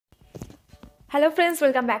Hello friends,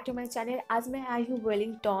 welcome back to my channel. आज मैं आई हूँ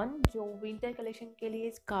वेलिंगटन, जो विंटर कलेक्शन के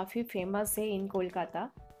लिए काफ़ी फेमस है इन कोलकाता।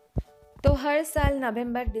 तो हर साल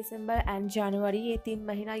नवंबर, दिसंबर एंड जनवरी, ये 3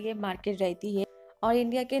 महीना ये मार्केट रहती है और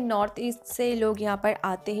इंडिया के नॉर्थ ईस्ट से लोग यहाँ पर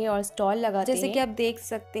आते हैं और स्टॉल लगाते हैं। जैसे कि आप देख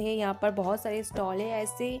सकते हैं यहाँ पर बहुत सारे स्टॉल है,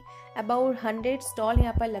 ऐसे अबाउट 100 स्टॉल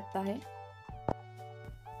यहाँ पर लगता है।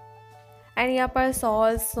 एंड यहाँ पर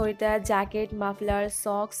shawls, sweater, jacket, muffler,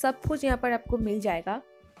 socks सब कुछ यहाँ पर आपको मिल जाएगा।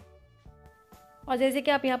 और जैसे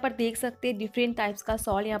कि आप यहाँ पर देख सकते हैं डिफरेंट टाइप्स का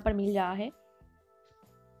शॉल यहाँ पर मिल रहा है।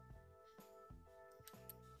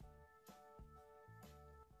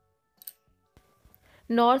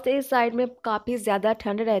 नॉर्थ ईस्ट साइड में काफ़ी ज़्यादा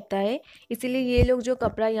ठंड रहता है, इसीलिए ये लोग जो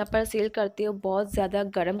कपड़ा यहाँ पर सेल करते हैं वो बहुत ज़्यादा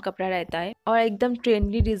गर्म कपड़ा रहता है और एकदम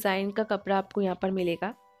ट्रेंडी डिज़ाइन का कपड़ा आपको यहाँ पर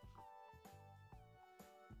मिलेगा।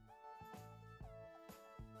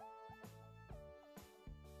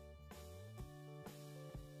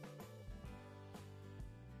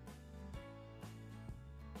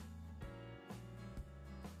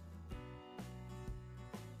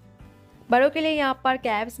 बड़ों के लिए यहाँ पर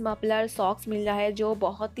कैप्स, मफलर, सॉक्स मिल रहा है जो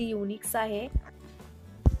बहुत ही यूनिक सा है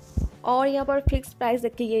और यहाँ पर फिक्स प्राइस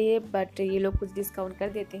रखी गई है, बट ये लोग कुछ डिस्काउंट कर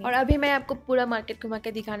देते हैं। और अभी मैं आपको पूरा मार्केट घुमा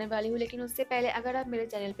के दिखाने वाली हूँ, लेकिन उससे पहले अगर आप मेरे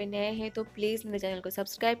चैनल पे नए हैं तो प्लीज़ मेरे चैनल को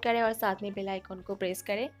सब्सक्राइब करें और साथ में बेल आइकन को प्रेस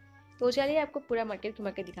करें। तो चलिए आपको पूरा मार्केट घुमा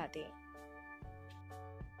के दिखाते हैं।